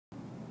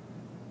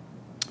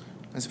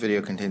This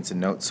video contains the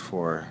notes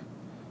for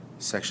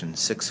section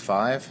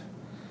 6.5,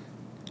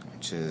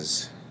 which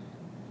is,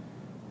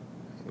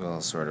 we'll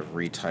sort of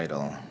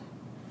retitle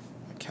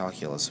a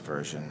calculus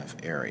version of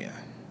area.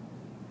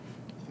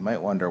 You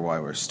might wonder why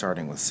we're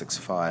starting with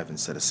 6.5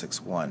 instead of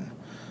 6.1,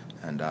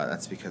 and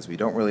that's because we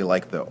don't really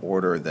like the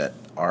order that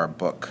our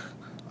book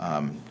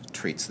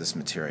treats this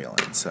material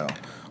in. So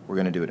we're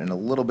going to do it in a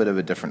little bit of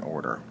a different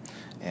order,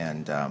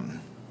 and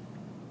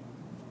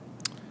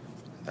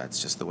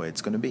that's just the way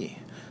it's going to be.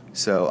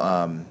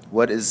 So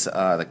what is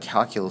the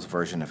calculus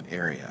version of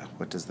area?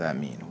 What does that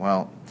mean?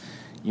 Well,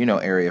 you know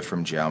area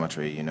from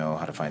geometry. You know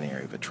how to find the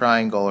area of a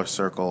triangle or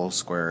circle,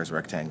 squares,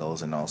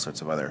 rectangles, and all sorts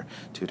of other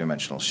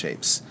two-dimensional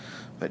shapes.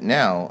 But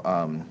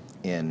now,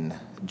 in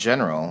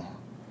general,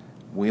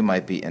 we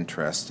might be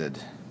interested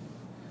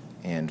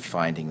in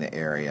finding the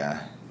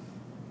area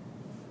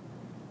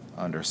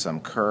under some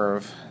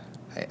curve,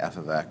 f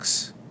of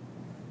x,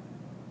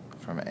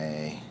 from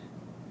A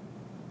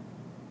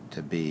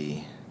to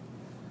B,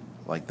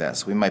 like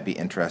this. We might be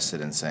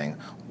interested in saying,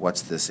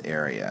 what's this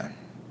area?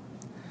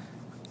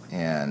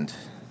 And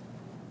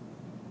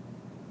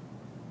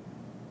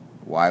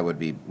why would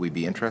we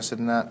be interested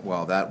in that?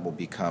 Well, that will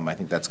become, I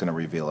think that's going to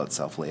reveal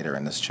itself later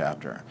in this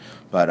chapter.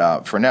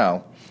 But for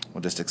now,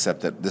 we'll just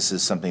accept that this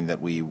is something that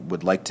we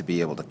would like to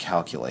be able to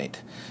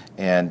calculate.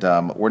 And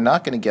we're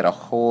not going to get a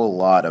whole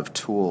lot of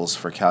tools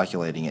for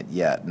calculating it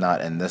yet,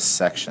 not in this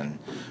section.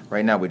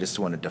 Right now we just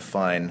want to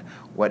define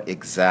what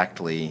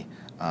exactly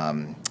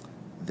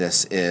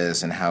this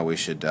is and how we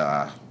should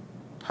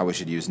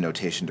use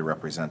notation to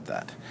represent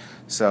that.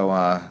 So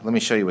let me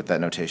show you what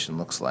that notation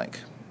looks like.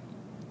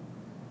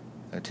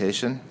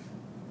 Notation,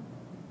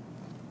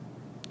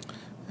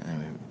 and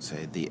we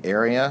say the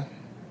area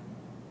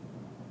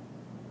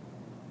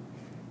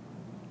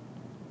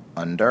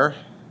under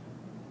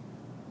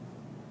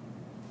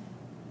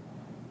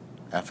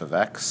f of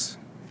x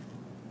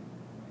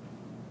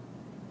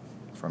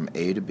from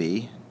A to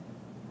B.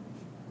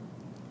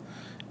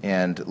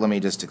 And let me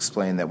just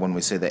explain that when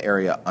we say the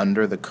area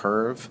under the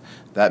curve,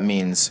 that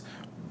means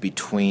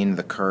between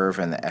the curve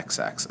and the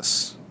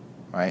x-axis,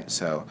 right?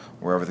 So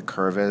wherever the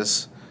curve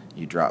is,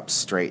 you drop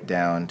straight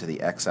down to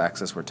the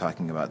x-axis. We're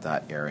talking about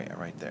that area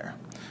right there.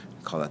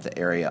 We call that the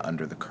area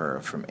under the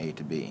curve from A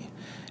to B.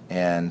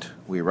 And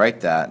we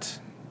write that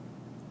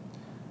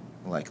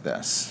like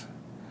this.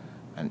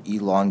 An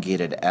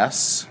elongated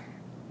S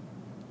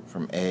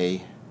from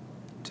A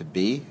to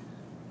B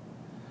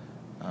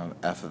of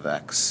f of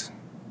x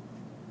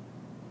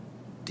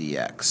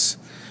dx.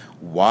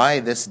 Why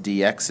this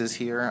dx is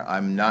here,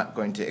 I'm not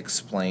going to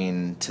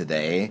explain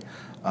today.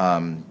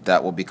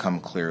 That will become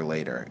clear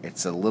later.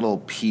 It's a little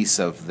piece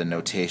of the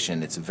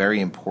notation. It's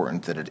very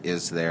important that it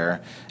is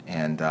there,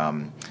 and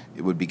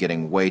it would be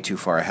getting way too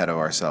far ahead of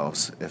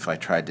ourselves if I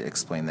tried to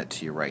explain that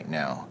to you right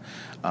now.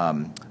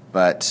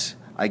 But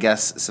I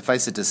guess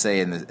suffice it to say,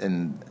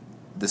 in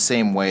the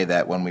same way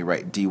that when we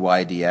write dy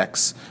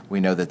dx, we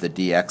know that the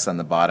dx on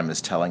the bottom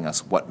is telling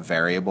us what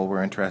variable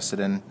we're interested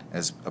in,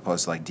 as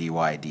opposed to like dy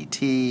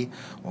dt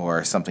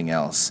or something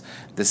else.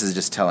 This is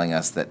just telling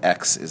us that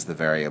x is the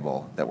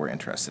variable that we're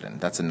interested in.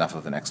 That's enough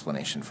of an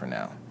explanation for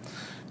now.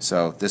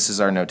 So this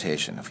is our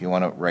notation. If you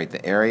want to write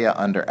the area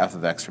under f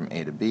of x from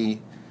A to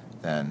B,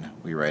 then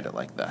we write it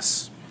like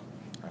this.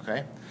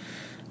 Okay?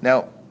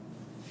 Now,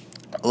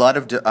 a lot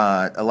of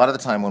the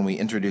time when we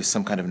introduce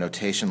some kind of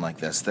notation like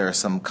this, there are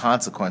some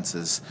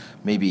consequences,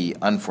 maybe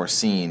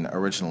unforeseen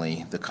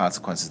originally, the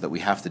consequences that we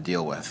have to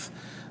deal with.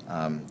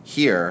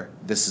 Here,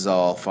 this is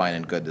all fine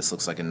and good. This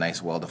looks like a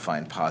nice,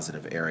 well-defined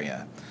positive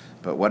area.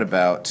 But what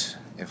about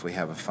if we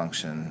have a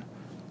function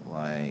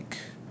like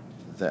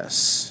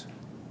this?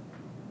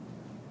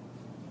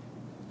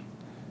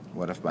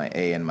 What if my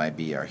A and my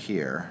B are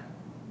here?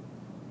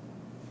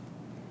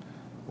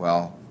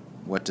 Well,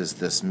 what does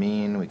this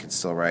mean? We could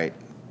still write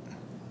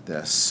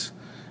this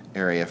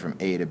area from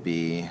A to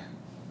B.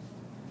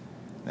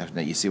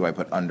 Now you see why I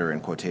put under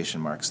in quotation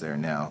marks there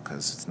now,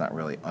 because it's not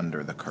really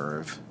under the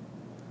curve.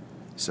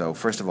 So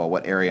first of all,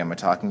 what area am I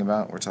talking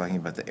about? We're talking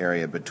about the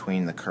area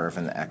between the curve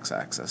and the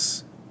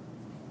x-axis,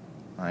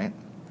 right?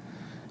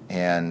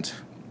 And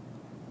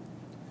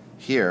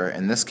here,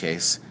 in this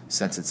case,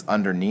 since it's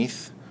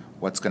underneath,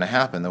 what's going to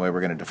happen, the way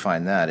we're going to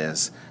define that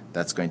is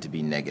that's going to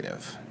be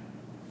negative.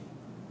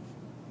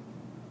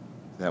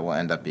 That will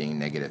end up being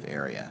negative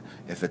area.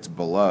 If it's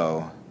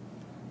below,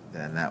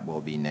 then that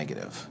will be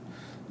negative.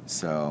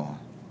 So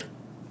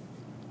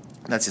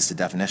that's just a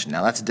definition.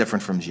 Now that's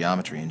different from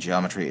geometry. In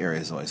geometry, area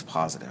is always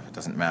positive. It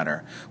doesn't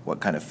matter what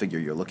kind of figure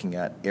you're looking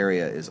at,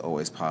 area is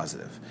always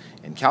positive.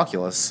 In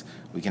calculus,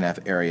 we can have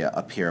area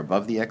up here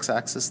above the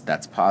x-axis,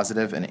 that's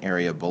positive, and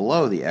area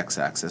below the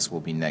x-axis will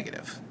be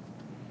negative.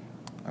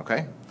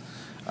 Okay?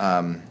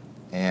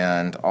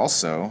 And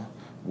also,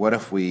 what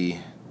if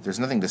there's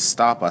nothing to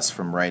stop us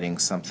from writing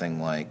something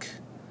like,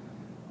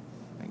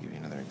 let me give you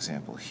another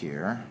example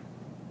here.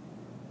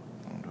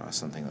 I'll draw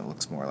something that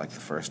looks more like the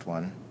first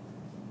one.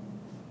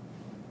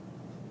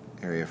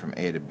 Area from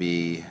A to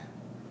B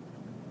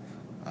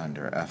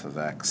under f of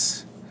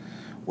x.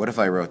 What if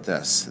I wrote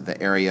this,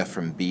 the area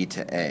from B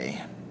to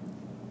A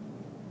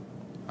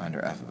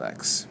under f of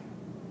x?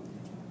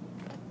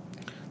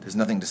 There's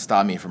nothing to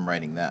stop me from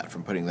writing that,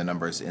 from putting the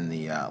numbers in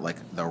the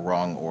the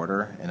wrong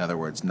order. In other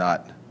words,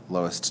 not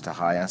lowest to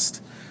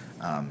highest,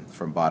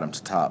 from bottom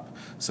to top.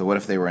 So what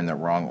if they were in the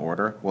wrong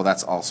order? Well,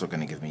 that's also going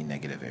to give me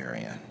negative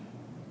area.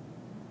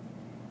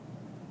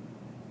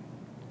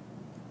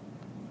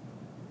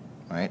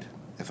 Right?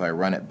 If I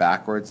run it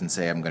backwards and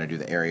say I'm going to do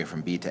the area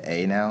from B to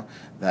A now,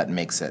 that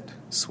makes it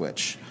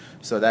switch.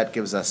 So that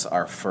gives us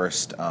our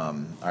first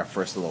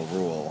little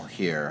rule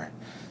here,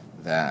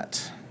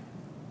 that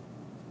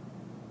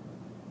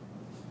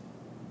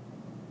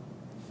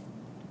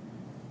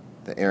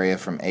the area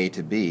from A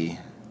to B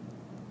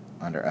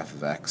under f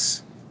of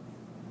x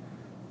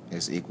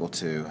is equal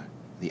to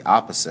the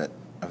opposite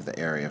of the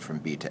area from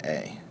B to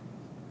A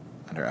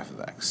under f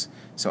of x.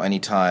 So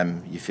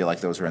anytime you feel like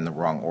those are in the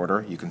wrong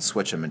order, you can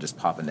switch them and just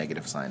pop a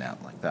negative sign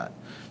out like that.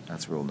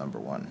 That's rule number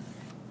one.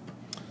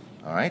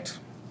 All right,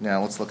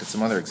 now let's look at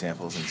some other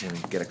examples and see if we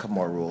can get a couple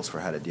more rules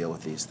for how to deal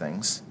with these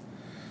things.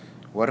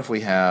 What if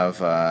we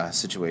have a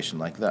situation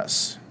like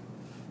this?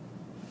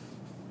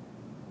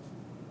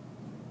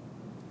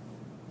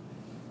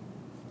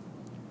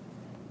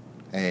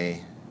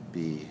 A,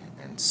 B,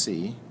 and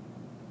C.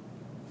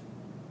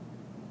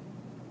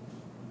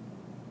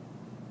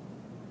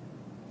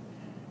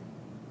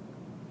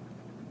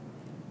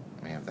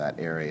 We have that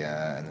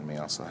area, and then we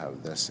also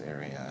have this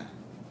area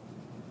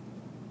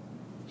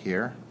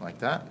here, like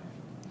that.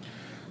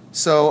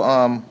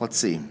 So let's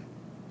see.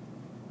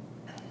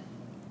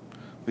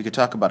 We could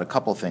talk about a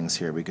couple things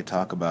here. We could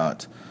talk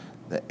about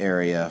the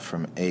area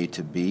from A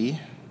to B,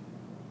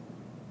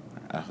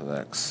 f of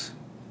x.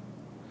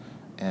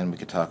 And we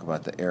could talk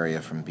about the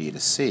area from B to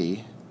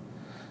C,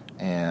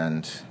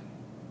 and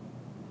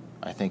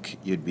I think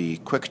you'd be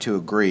quick to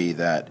agree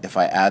that if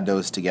I add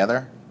those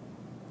together,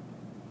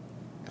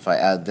 if I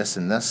add this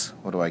and this,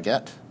 what do I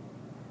get?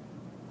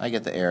 I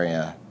get the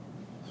area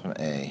from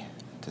A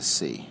to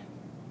C.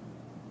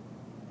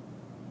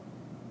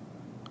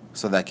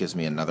 So that gives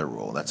me another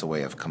rule. That's a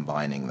way of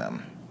combining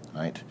them,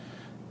 right?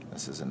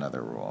 This is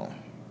another rule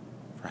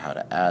for how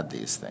to add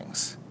these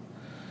things.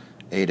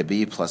 A to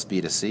B plus B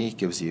to C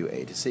gives you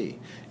A to C.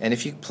 And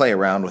if you play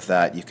around with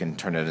that, you can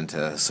turn it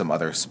into some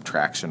other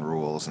subtraction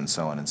rules and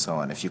so on and so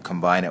on. If you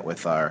combine it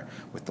with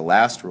the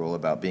last rule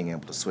about being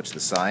able to switch the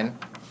sign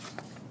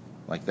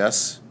like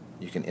this,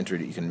 you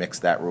can mix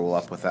that rule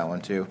up with that one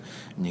too,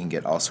 and you can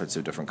get all sorts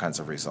of different kinds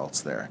of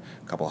results there.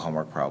 A couple of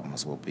homework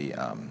problems will be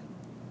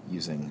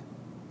using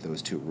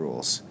those two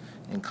rules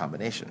in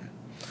combination.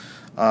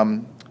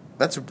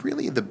 That's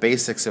really the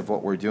basics of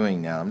what we're doing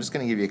now. I'm just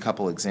going to give you a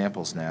couple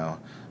examples now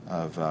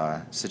of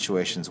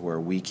situations where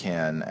we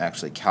can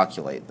actually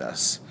calculate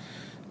this.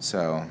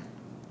 So,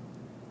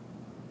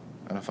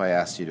 what if I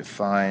asked you to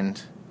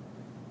find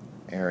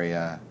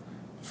area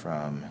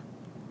from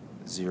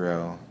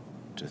 0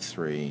 to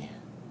 3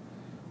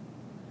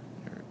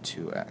 or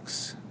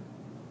 2x?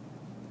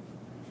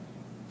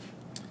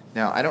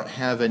 Now, I don't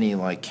have any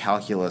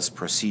calculus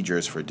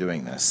procedures for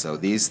doing this. So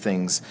these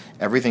things,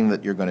 everything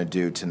that you're going to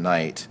do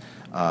tonight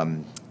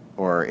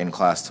or in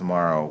class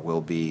tomorrow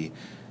will be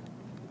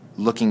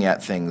looking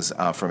at things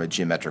from a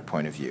geometric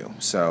point of view.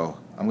 So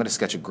I'm going to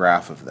sketch a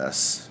graph of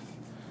this.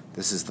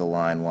 This is the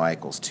line y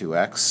equals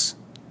 2x,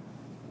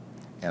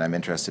 and I'm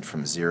interested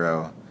from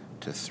 0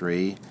 to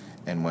 3.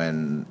 And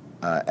when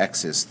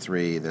x is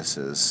 3, this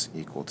is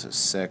equal to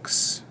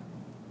 6.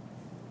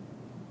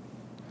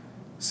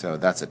 So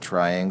that's a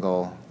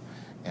triangle,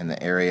 and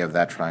the area of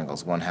that triangle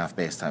is 1/2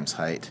 base times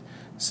height,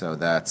 so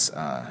that's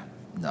 9.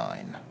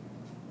 All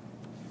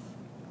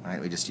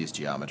right, we just use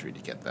geometry to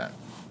get that.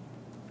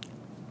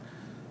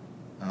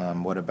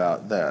 What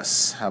about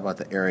this? How about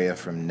the area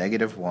from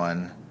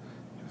 -1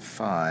 to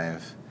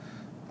 5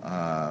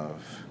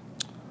 of,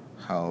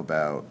 how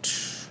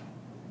about,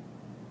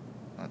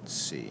 let's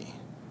see,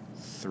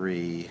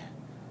 3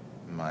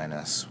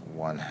 minus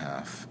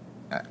 1/2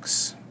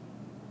 x.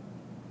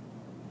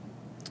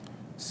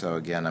 So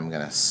again, I'm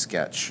going to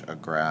sketch a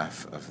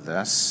graph of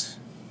this,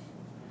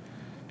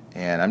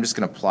 and I'm just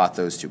going to plot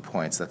those 2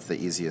 points. That's the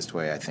easiest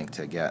way, I think,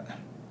 to get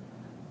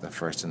the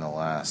first and the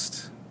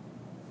last,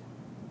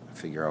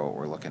 figure out what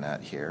we're looking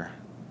at here.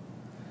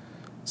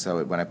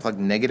 So when I plug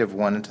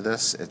 -1 into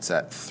this, it's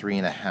at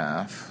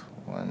 3.5.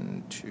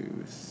 1,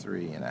 2,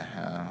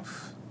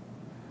 3.5.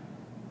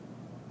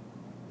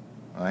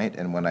 Right?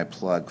 And when I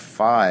plug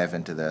 5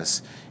 into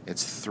this,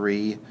 it's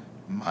 3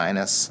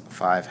 minus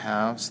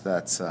 5/2.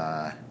 That's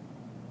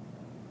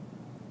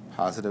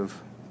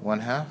positive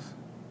 1/2.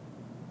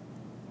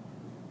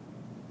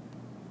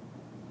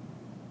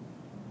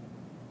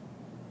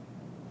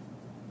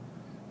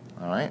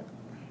 All right.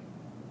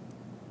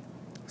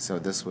 So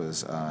this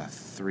was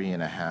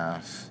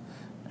 3.5,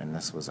 and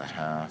this was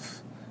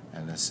 1/2,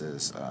 and this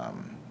is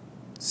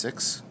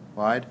 6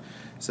 wide.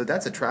 So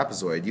that's a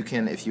trapezoid. You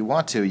can, if you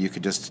want to, you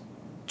could just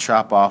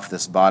chop off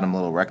this bottom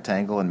little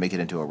rectangle and make it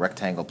into a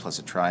rectangle plus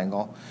a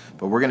triangle.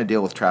 But we're going to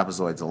deal with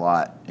trapezoids a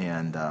lot,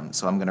 and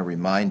so I'm going to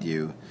remind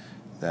you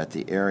that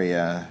the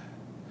area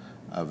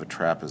of a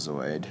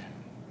trapezoid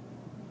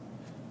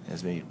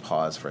is, maybe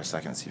pause for a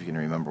second and see if you can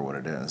remember what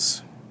it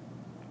is.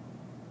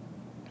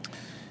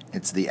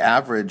 It's the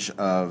average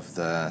of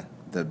the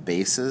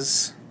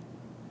bases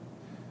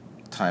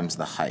times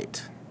the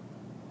height.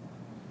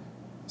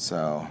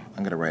 So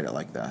I'm going to write it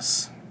like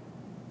this.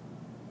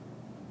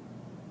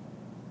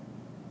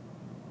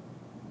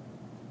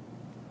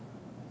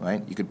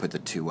 Right? You could put the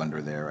 2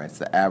 under there, right? It's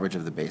the average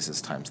of the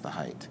bases times the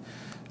height.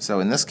 So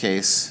in this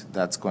case,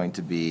 that's going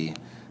to be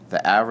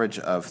the average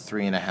of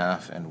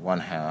 3.5 and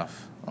 1/2.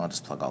 I'll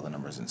just plug all the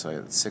numbers in. So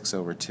it's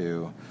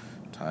 6/2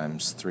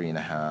 times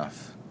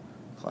 3.5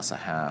 plus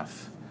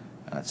 1/2,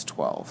 and that's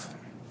 12.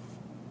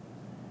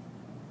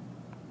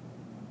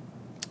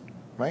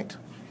 Right?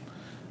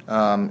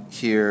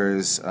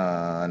 Here's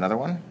another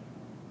one.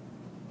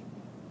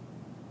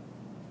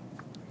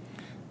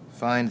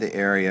 Find the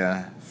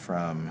area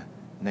from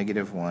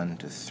 -1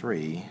 to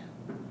 3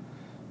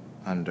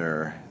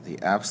 under the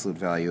absolute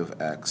value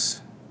of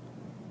x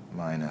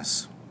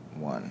minus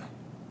 1.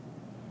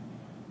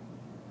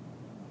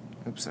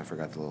 Oops, I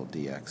forgot the little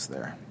dx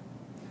there.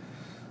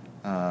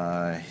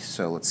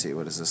 So let's see,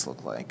 what does this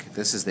look like?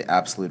 This is the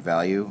absolute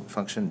value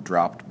function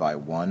dropped by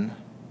 1.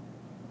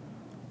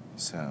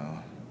 So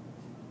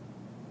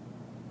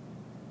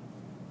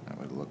that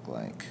would look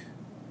like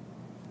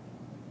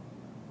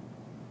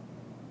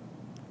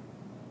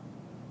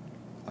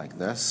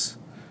this.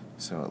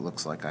 So it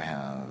looks like I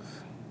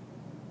have,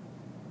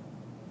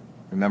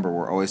 remember,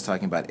 we're always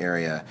talking about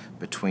area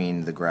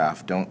between the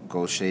graph. Don't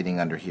go shading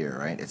under here,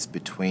 right? It's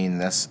between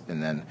this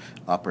and then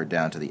up or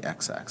down to the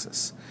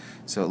x-axis.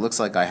 So it looks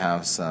like I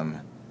have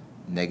some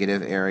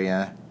negative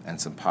area and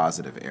some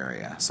positive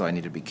area. So I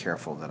need to be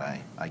careful that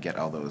I get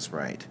all those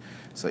right.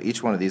 So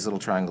each one of these little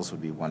triangles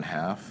would be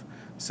 1/2.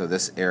 So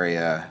this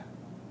area,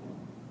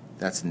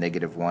 that's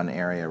 -1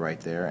 area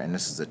right there, and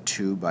this is a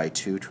 2 by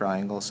 2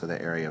 triangle, so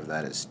the area of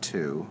that is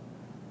 2,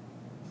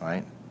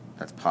 right?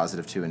 That's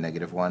 +2 and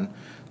 -1.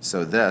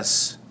 So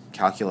this,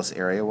 calculus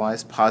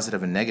area-wise,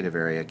 positive and negative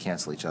area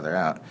cancel each other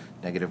out.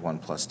 -1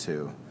 plus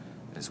 2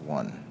 is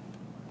 1.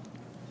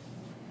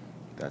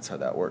 That's how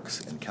that works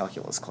in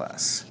calculus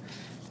class.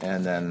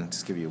 And then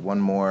just give you one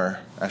more,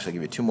 actually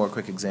give you 2 more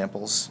quick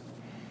examples.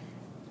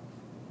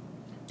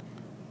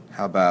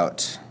 How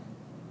about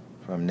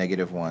from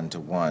 -1 to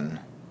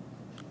 1,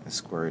 the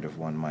square root of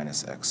 1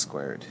 minus x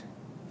squared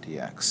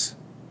dx?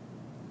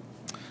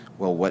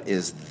 Well, what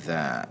is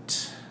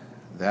that?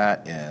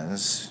 That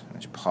is,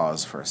 let me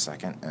pause for a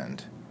second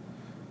and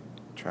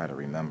try to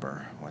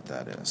remember what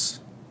that is.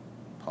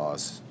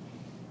 Pause.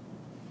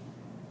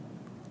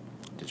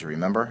 Did you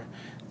remember?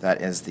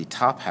 That is the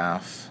top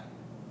half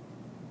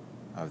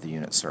of the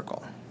unit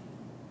circle.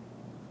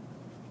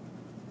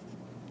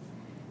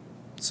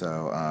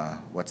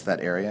 So what's that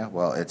area?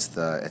 Well, it's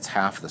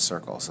half the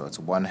circle, so it's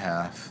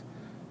 1/2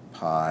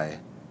 pi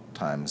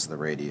times the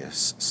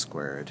radius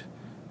squared,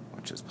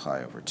 which is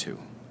pi over 2.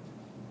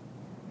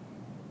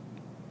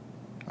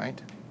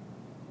 Right?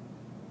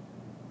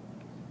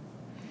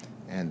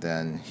 And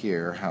then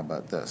here, how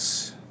about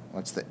this?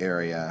 What's the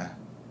area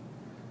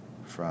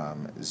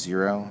from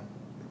 0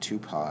 to 2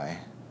 pi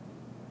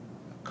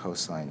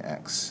cosine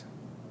x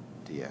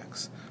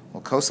dx?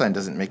 Well, cosine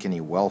doesn't make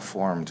any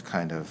well-formed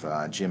kind of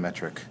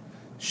geometric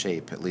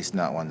shape, at least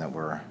not one that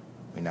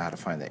we know how to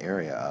find the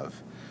area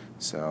of.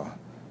 So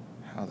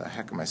how the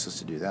heck am I supposed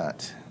to do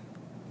that?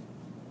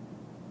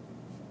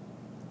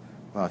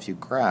 Well, if you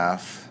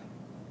graph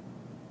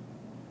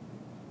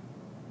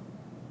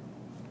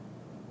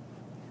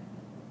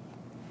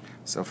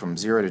so from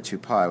 0 to 2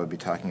 pi, we'd be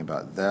talking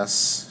about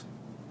this,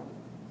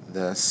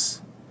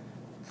 this,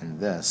 and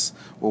this.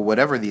 Well,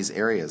 whatever these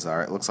areas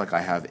are, it looks like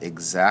I have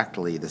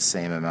exactly the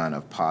same amount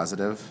of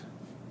positive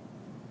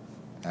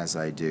as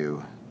I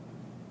do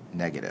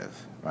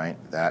negative, right?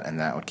 That and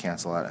that would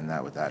cancel out, and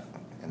that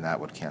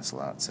would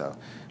cancel out. So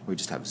we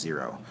just have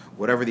 0.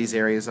 Whatever these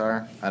areas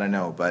are, I don't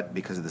know, but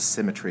because of the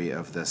symmetry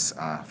of this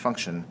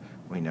function,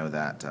 we know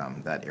that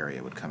that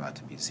area would come out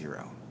to be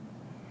 0.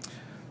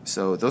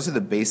 So those are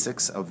the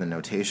basics of the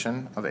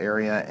notation of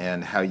area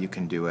and how you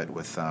can do it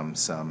with some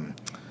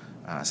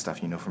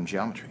stuff you know from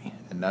geometry.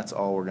 And that's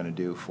all we're going to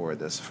do for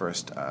this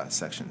first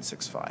section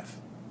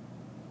 6.5.